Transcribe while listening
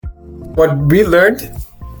What we learned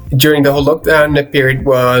during the whole lockdown period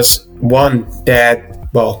was one,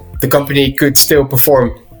 that, the company could still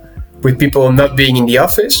perform with people not being in the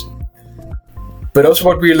office. But also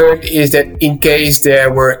what we learned is that in case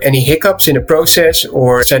there were any hiccups in the process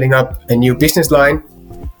or setting up a new business line,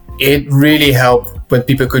 it really helped when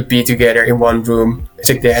people could be together in one room,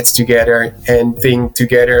 stick their heads together and think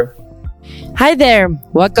together. Hi there,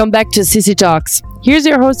 welcome back to CC Talks. Here's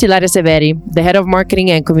your host Ilaria Severi, the head of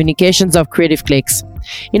marketing and communications of Creative Clicks.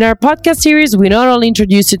 In our podcast series, we not only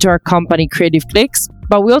introduce you to our company Creative Clicks,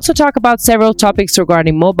 but we also talk about several topics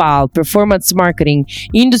regarding mobile, performance marketing,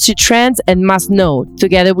 industry trends, and must-know,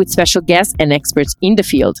 together with special guests and experts in the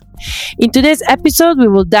field. In today's episode, we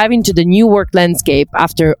will dive into the new work landscape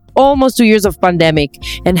after almost 2 years of pandemic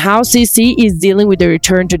and how CC is dealing with the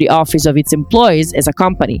return to the office of its employees as a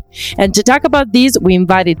company. And to talk about this, we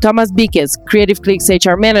invited Thomas Biques, Creative Clicks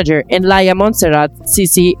HR Manager, and Laia Montserrat,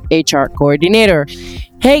 CC HR Coordinator.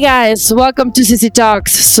 Hey guys, welcome to CC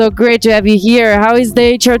Talks. So great to have you here. How is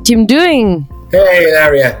the HR team doing? Hey,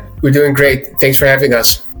 Ilaria. We're doing great. Thanks for having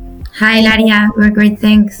us. Hi, Ilaria. We're great,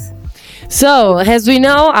 thanks. So, as we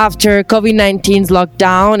know, after COVID-19's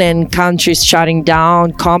lockdown and countries shutting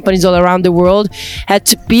down, companies all around the world had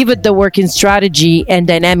to pivot the working strategy and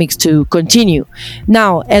dynamics to continue.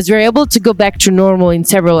 Now, as we're able to go back to normal in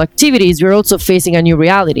several activities, we're also facing a new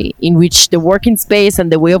reality in which the working space and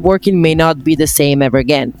the way of working may not be the same ever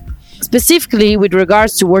again. Specifically, with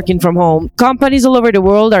regards to working from home, companies all over the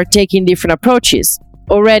world are taking different approaches.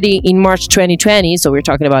 Already in March 2020, so we're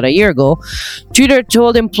talking about a year ago, Twitter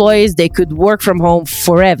told employees they could work from home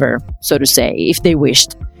forever, so to say, if they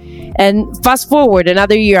wished. And fast forward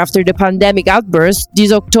another year after the pandemic outburst,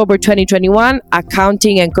 this October 2021,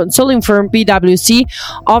 accounting and consulting firm PwC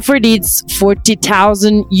offered its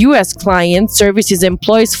 40,000 US client services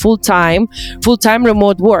employees full-time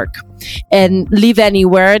remote work and live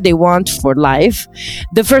anywhere they want for life.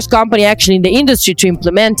 The first company actually in the industry to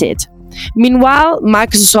implement it. Meanwhile,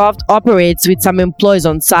 Microsoft operates with some employees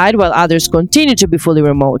on site while others continue to be fully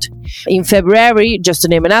remote. In February, just to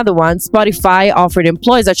name another one, Spotify offered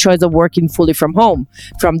employees a choice of working fully from home,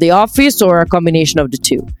 from the office, or a combination of the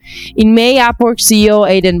two. In May, Upwork CEO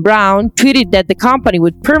Aidan Brown tweeted that the company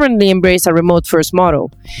would permanently embrace a remote-first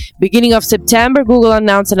model. Beginning of September, Google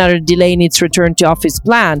announced another delay in its return to office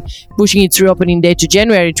plan, pushing its reopening date to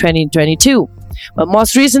January 2022. But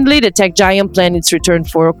most recently, the tech giant planned its return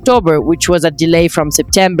for October, which was a delay from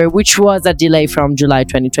September, which was a delay from July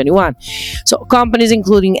 2021. So companies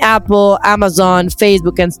including Apple, Amazon,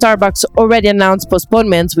 Facebook, and Starbucks already announced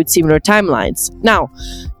postponements with similar timelines. Now,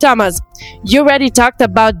 Thomas, you already talked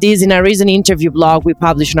about this in a recent interview blog we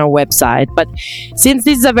published on our website, but since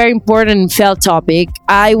this is a very important and felt topic,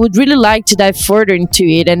 I would really like to dive further into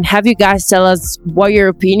it and have you guys tell us what your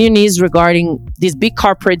opinion is regarding these big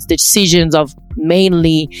corporate decisions of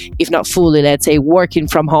mainly, if not fully, let's say, working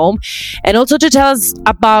from home, and also to tell us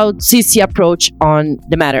about CC approach on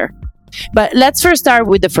the matter. But let's first start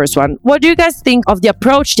with the first one. What do you guys think of the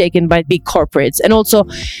approach taken by big corporates and also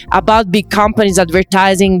about big companies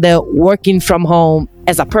advertising the working from home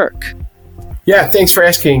as a perk? Yeah, thanks for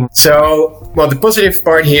asking. So, the positive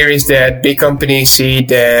part here is that big companies see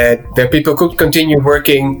that their people could continue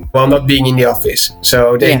working while not being in the office.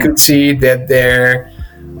 So they could see that their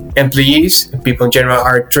employees, people in general,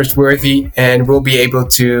 are trustworthy and will be able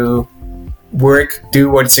to do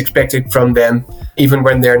what is expected from them, even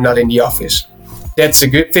when they're not in the office. That's a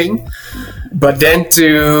good thing. But then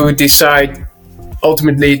to decide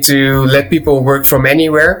ultimately to let people work from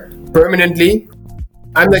anywhere permanently,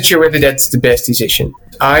 I'm not sure whether that's the best decision.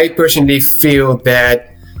 I personally feel that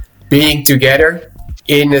being together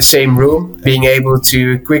in the same room, being able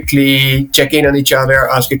to quickly check in on each other,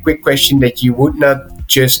 ask a quick question that you would not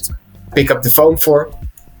just pick up the phone for,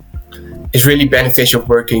 is really beneficial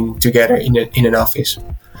working together in an office.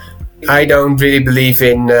 I don't really believe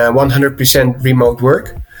in 100% remote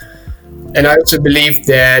work. And I also believe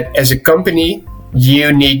that as a company,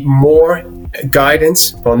 you need more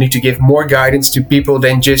guidance, need to give more guidance to people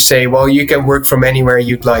than just say, you can work from anywhere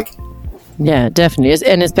you'd like. Yeah, definitely.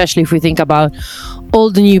 And especially if we think about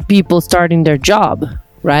all the new people starting their job,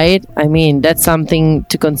 right? I mean, that's something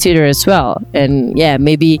to consider as well. And yeah,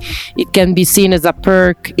 maybe it can be seen as a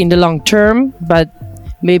perk in the long term, but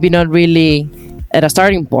maybe not really at a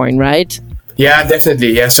starting point, right? Yeah,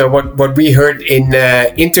 definitely. Yeah. So what we heard in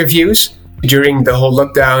interviews during the whole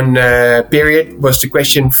lockdown period was the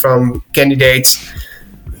question from candidates: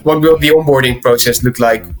 what will the onboarding process look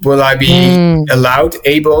like? Will I be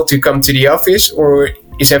able to come to the office, or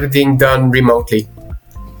is everything done remotely?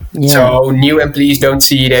 Yeah. So new employees don't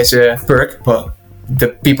see it as a perk, but the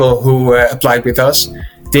people who applied with us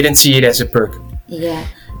didn't see it as a perk. Yeah.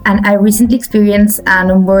 And I recently experienced an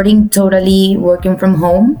onboarding totally working from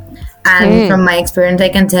home. And from my experience, I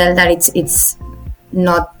can tell that it's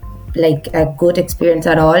not like a good experience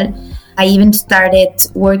at all. I even started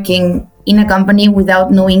working in a company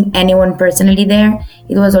without knowing anyone personally there.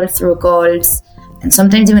 It was all through calls, and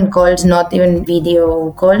sometimes even calls, not even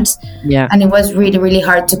video calls. Yeah. And it was really, really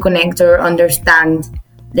hard to connect or understand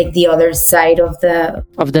like the other side of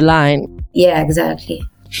the line. Yeah, exactly.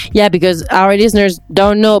 Yeah, because our listeners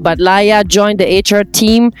don't know, but Laia joined the HR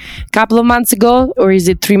team a couple of months ago, or is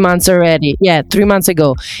it 3 months already? Yeah, 3 months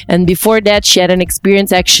ago. And before that, she had an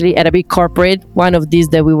experience actually at a big corporate, one of these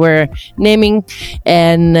that we were naming.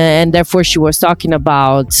 And therefore, she was talking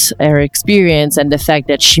about her experience and the fact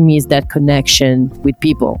that she missed that connection with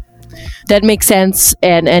people. That makes sense.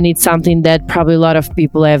 And it's something that probably a lot of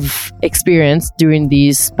people have experienced during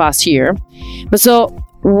this past year. But so,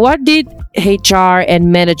 what did HR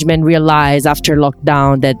and management realize after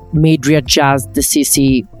lockdown that made readjust the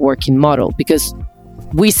CC working model? Because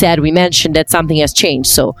we mentioned that something has changed.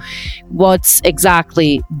 So what's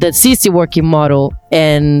exactly the CC working model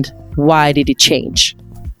and why did it change?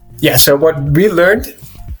 Yeah, so what we learned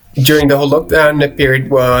during the whole lockdown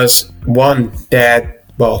period was one, that,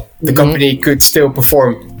 the company could still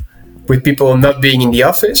perform with people not being in the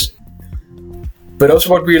office. But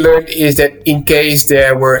also what we learned is that in case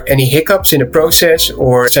there were any hiccups in the process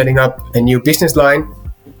or setting up a new business line,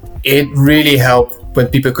 it really helped when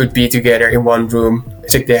people could be together in one room,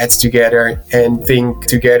 stick their heads together and think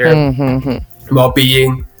together while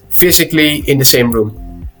being physically in the same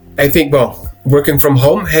room. I think, working from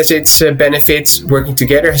home has its benefits, working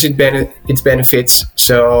together has its benefits.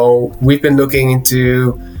 So we've been looking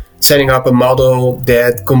into setting up a model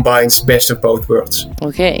that combines best of both worlds.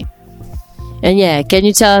 Okay. And can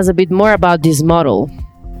you tell us a bit more about this model?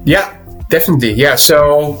 Yeah, definitely. Yeah,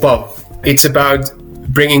 so, it's about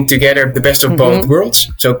bringing together the best of both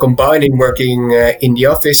worlds. So combining working in the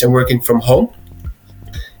office and working from home.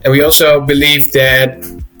 And we also believe that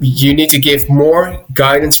you need to give more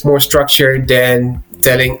guidance, more structure than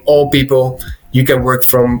telling all people you can work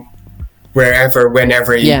from wherever,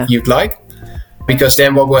 whenever you'd like. Because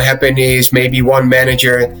then what will happen is maybe one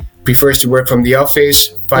manager prefers to work from the office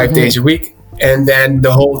 5 days a week. And then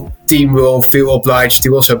the whole team will feel obliged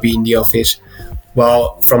to also be in the office.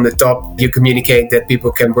 While from the top, you communicate that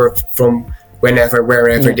people can work from whenever,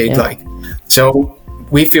 wherever they'd like. So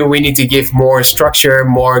we feel we need to give more structure,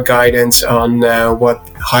 more guidance on what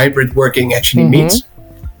hybrid working actually means.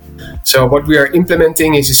 So what we are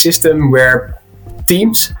implementing is a system where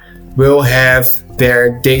teams will have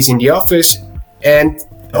their days in the office and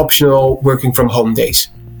optional working from home days.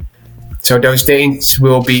 So those days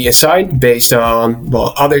will be assigned based on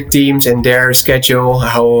other teams and their schedule,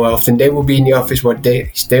 how often they will be in the office, what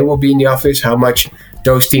days they will be in the office, how much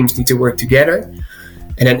those teams need to work together.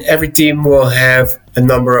 And then every team will have a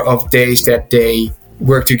number of days that they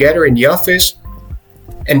work together in the office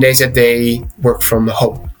and days that they work from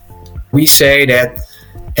home. We say that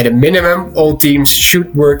at a minimum, all teams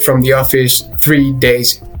should work from the office 3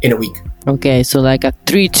 days in a week. Okay, so like a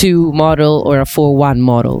 3-2 model or a 4-1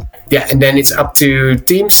 model. Yeah, and then it's up to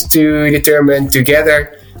teams to determine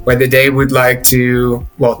together whether they would like to,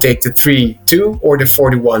 take the 3-2 or the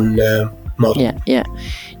 4-1 model. Yeah,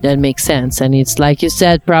 that makes sense. And it's like you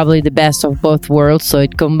said, probably the best of both worlds. So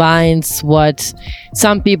it combines what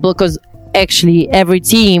some people, because actually every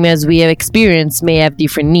team, as we have experienced, may have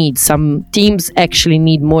different needs. Some teams actually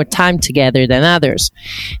need more time together than others.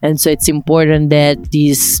 And so it's important that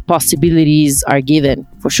these possibilities are given,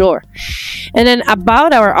 for sure. And then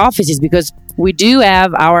about our offices, because we do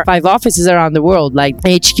have our 5 offices around the world. Like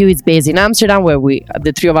HQ is based in Amsterdam, where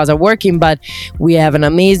the 3 of us are working, but we have an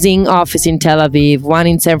amazing office in Tel Aviv, one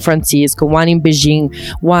in San Francisco, one in Beijing,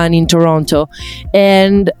 one in Toronto.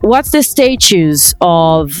 And what's the status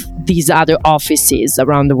of these other offices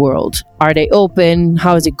around the world? Are they open?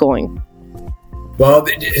 How is it going? Well,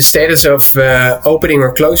 the status of opening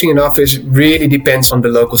or closing an office really depends on the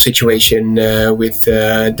local situation with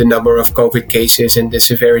the number of COVID cases and the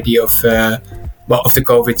severity of the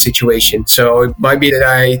COVID situation. So it might be that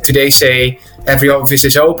I today say every office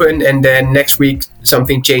is open and then next week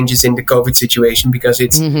something changes in the COVID situation because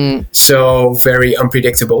it's so very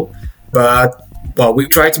unpredictable. But we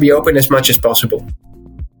try to be open as much as possible.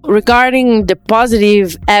 Regarding the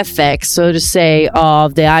positive effects, so to say,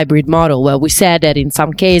 of the hybrid model, well, we said that in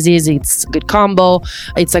some cases it's a good combo,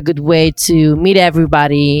 it's a good way to meet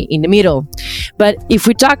everybody in the middle. But if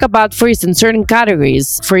we talk about, for instance, certain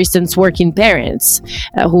categories, for instance, working parents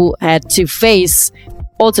who had to face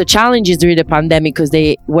also challenges during the pandemic because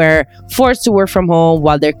they were forced to work from home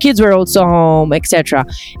while their kids were also home, etc.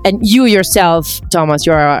 And you yourself, Thomas,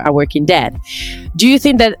 you are a working dad. Do you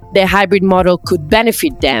think that the hybrid model could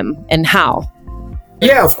benefit them, and how?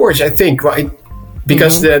 Yeah, of course. I think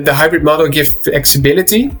because the hybrid model gives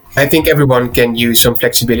flexibility, I think everyone can use some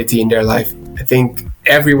flexibility in their life. I think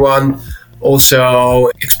everyone also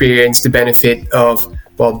experienced the benefit of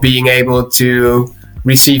being able to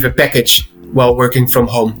receive a package while working from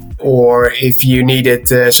home, or if you needed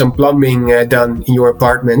some plumbing done in your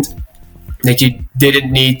apartment, that you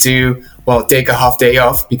didn't need to take a half day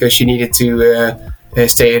off because you needed to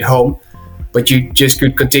stay at home, but you just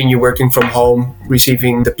could continue working from home,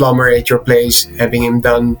 receiving the plumber at your place, having him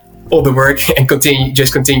done all the work, and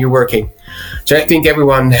continue working. So I think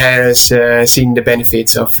everyone has seen the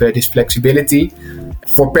benefits of this flexibility.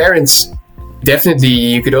 For parents, definitely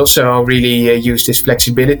you could also really use this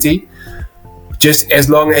flexibility, just as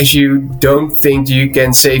long as you don't think you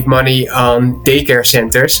can save money on daycare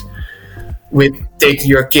centers with taking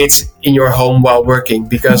your kids in your home while working,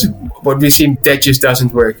 because what we see, that just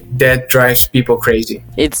doesn't work. That drives people crazy.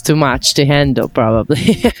 It's too much to handle,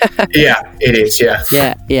 probably. Yeah, it is. Yeah,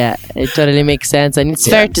 it totally makes sense. And it's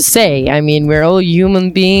fair to say, I mean, we're all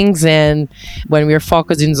human beings, and when we're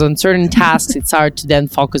focusing on certain tasks, it's hard to then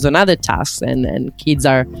focus on other tasks, and kids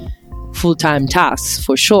are full-time tasks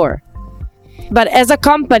for sure. But as a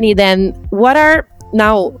company then, what are,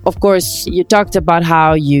 now, of course, you talked about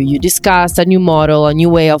how you discussed a new model, a new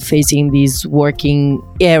way of facing this working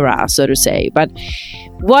era, so to say. But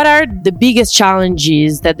what are the biggest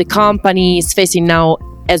challenges that the company is facing now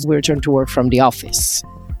as we return to work from the office?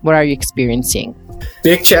 What are you experiencing?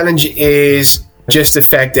 Big challenge is just the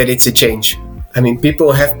fact that it's a change. I mean,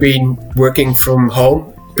 people have been working from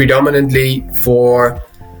home predominantly for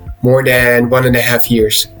more than 1.5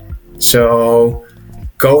 years. So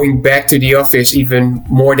going back to the office even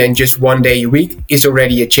more than just one day a week is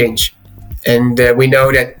already a change. And we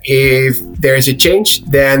know that if there's a change,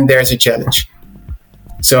 then there's a challenge.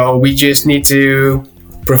 So we just need to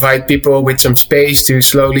provide people with some space to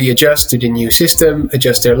slowly adjust to the new system,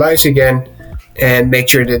 adjust their lives again, and make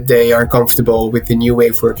sure that they are comfortable with the new way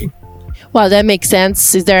of working. Well, that makes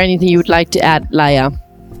sense. Is there anything you would like to add, Laia?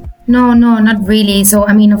 No, not really. So,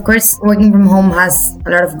 I mean, of course, working from home has a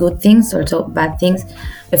lot of good things, also bad things.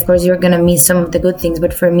 Of course, you're going to miss some of the good things.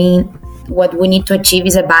 But for me, what we need to achieve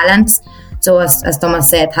is a balance. So, as Thomas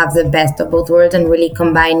said, have the best of both worlds and really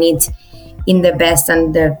combine it in the best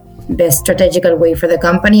and the best strategical way for the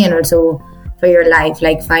company and also for your life.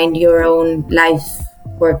 Like, find your own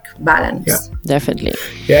life-work balance. Yeah, definitely.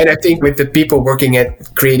 Yeah, and I think with the people working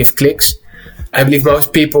at Creative Clicks, I believe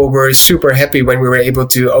most people were super happy when we were able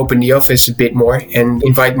to open the office a bit more and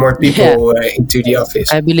invite more people into the office.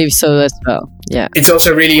 I believe so as well. Yeah. It's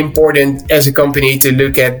also really important as a company to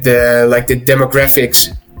look at the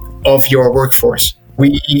demographics of your workforce.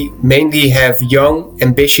 We mainly have young,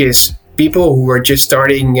 ambitious people who are just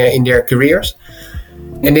starting in their careers.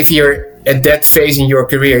 And if you're at that phase in your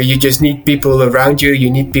career, you just need people around you. You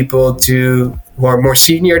need people who are more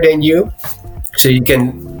senior than you, so you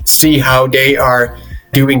can see how they are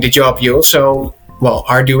doing the job you also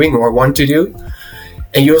are doing or want to do.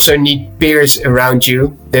 And you also need peers around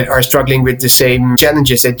you that are struggling with the same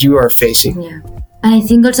challenges that you are facing. Yeah. And I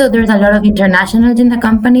think also there's a lot of internationals in the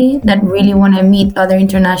company that really want to meet other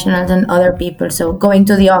internationals and other people. So going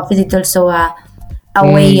to the office, it's also a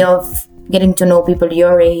way of getting to know people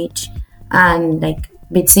your age and like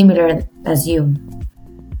a bit similar as you.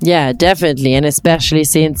 Yeah, definitely. And especially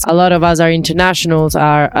since a lot of us are internationals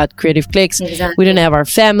are at Creative Clicks. Exactly. We don't have our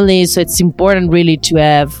families. So it's important really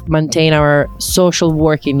to maintain our social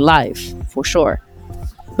working life, for sure.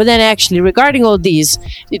 But then actually, regarding all these,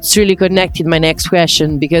 it's really connected my next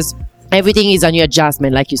question, because everything is a new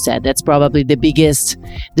adjustment, like you said. That's probably the biggest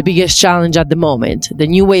challenge at the moment, the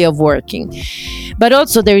new way of working. But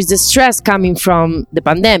also there is the stress coming from the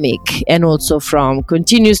pandemic and also from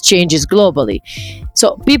continuous changes globally.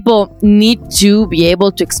 So people need to be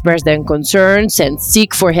able to express their concerns and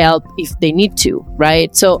seek for help if they need to,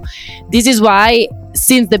 right? So this is why,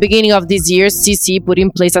 since the beginning of this year, CC put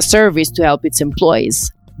in place a service to help its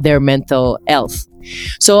employees, their mental health.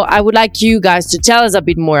 So I would like you guys to tell us a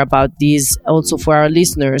bit more about this, also for our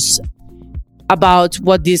listeners, about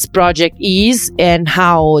what this project is and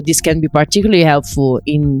how this can be particularly helpful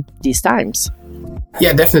in these times.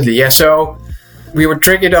 Yeah, definitely. Yeah, so we were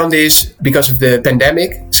triggered on this because of the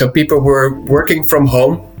pandemic. So people were working from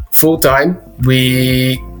home full time.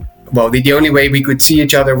 The only way we could see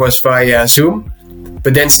each other was via Zoom.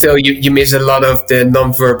 But then still, you miss a lot of the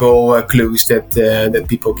non-verbal clues that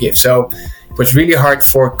people give. So It was really hard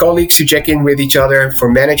for colleagues to check in with each other,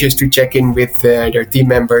 for managers to check in with their team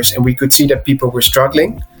members, and we could see that people were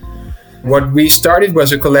struggling. What we started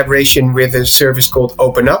was a collaboration with a service called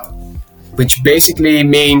Open Up, which basically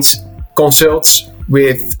means consults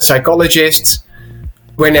with psychologists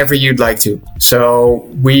whenever you'd like to. So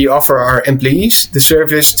we offer our employees the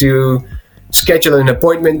service to schedule an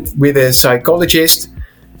appointment with a psychologist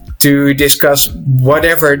to discuss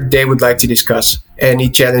whatever they would like to discuss, any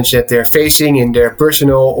challenge that they're facing in their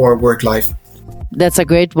personal or work life. That's a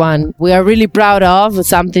great one. We are really proud of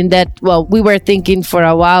something that, well, we were thinking for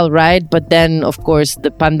a while, right? But then, of course,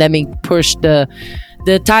 the pandemic pushed the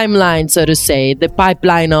timeline, so to say, the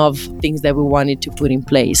pipeline of things that we wanted to put in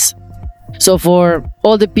place. So for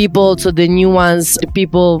all the people, so the new ones, the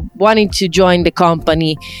people wanting to join the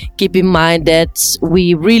company, keep in mind that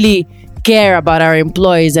we really care about our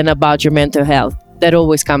employees and about your mental health. That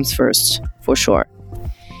always comes first, for sure.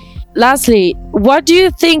 Lastly, what do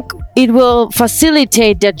you think it will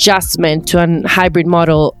facilitate the adjustment to a hybrid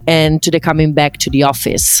model and to the coming back to the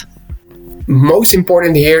office? Most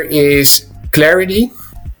important here is clarity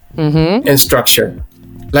and structure.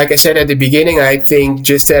 Like I said at the beginning, I think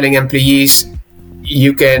just telling employees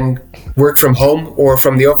you can work from home or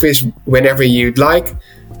from the office whenever you'd like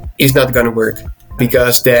is not going to work,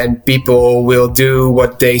 because then people will do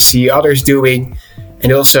what they see others doing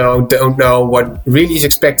and also don't know what really is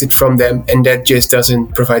expected from them, and that just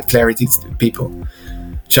doesn't provide clarity to people.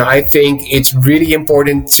 So I think it's really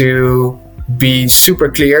important to be super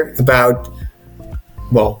clear about,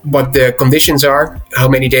 well, what the conditions are, how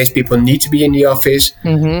many days people need to be in the office,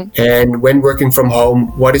 and when working from home,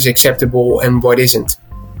 what is acceptable and what isn't.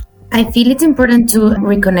 I feel it's important to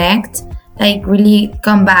reconnect, like really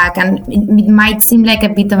come back, and it might seem like a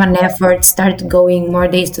bit of an effort, start going more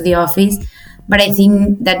days to the office, but I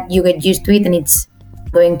think that you get used to it and it's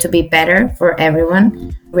going to be better for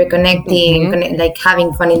everyone. Reconnecting, like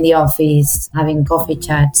having fun in the office, having coffee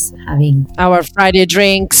chats, having our Friday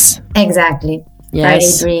drinks. Exactly.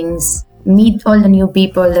 Yes. Friday drinks, meet all the new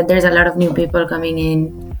people, that there's a lot of new people coming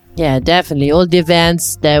in. Yeah, definitely. All the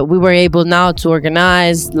events that we were able now to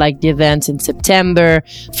organize, like the events in September,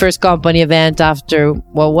 first company event after,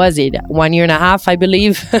 what was it, 1.5 years, I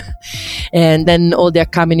believe. And then all the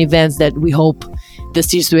upcoming events that we hope the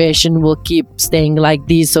situation will keep staying like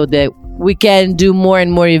this so that we can do more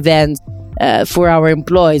and more events for our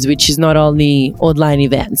employees, which is not only online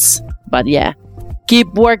events. But yeah, keep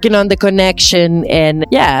working on the connection and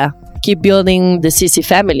keep building the CC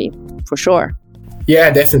family, for sure.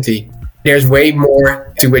 Yeah, definitely. There's way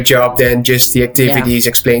more to a job than just the activities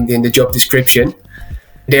explained in the job description.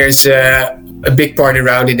 There's a big part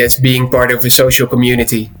around it that's being part of a social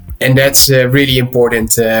community. And that's really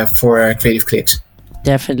important for Creative Clicks.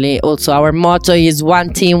 Definitely. Also, our motto is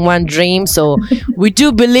one team, one dream. So we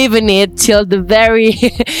do believe in it till the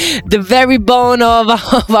very bone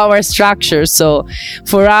of our structure. So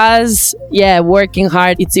for us, working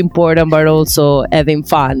hard, it's important, but also having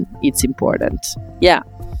fun, it's important. Yeah.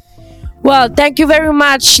 Well, thank you very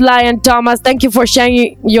much, Lai and Thomas. Thank you for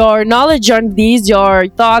sharing your knowledge on these, your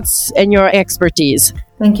thoughts and your expertise.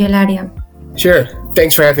 Thank you, Laria. Sure.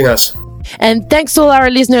 Thanks for having us. And thanks to all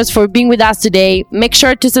our listeners for being with us today. Make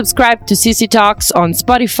sure to subscribe to CC Talks on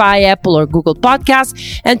Spotify, Apple, or Google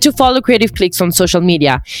Podcasts, and to follow Creative Clicks on social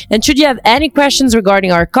media. And should you have any questions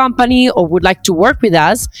regarding our company or would like to work with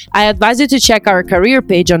us, I advise you to check our career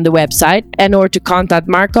page on the website and or to contact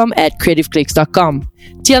Markham at creativeclicks.com.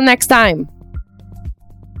 Till next time.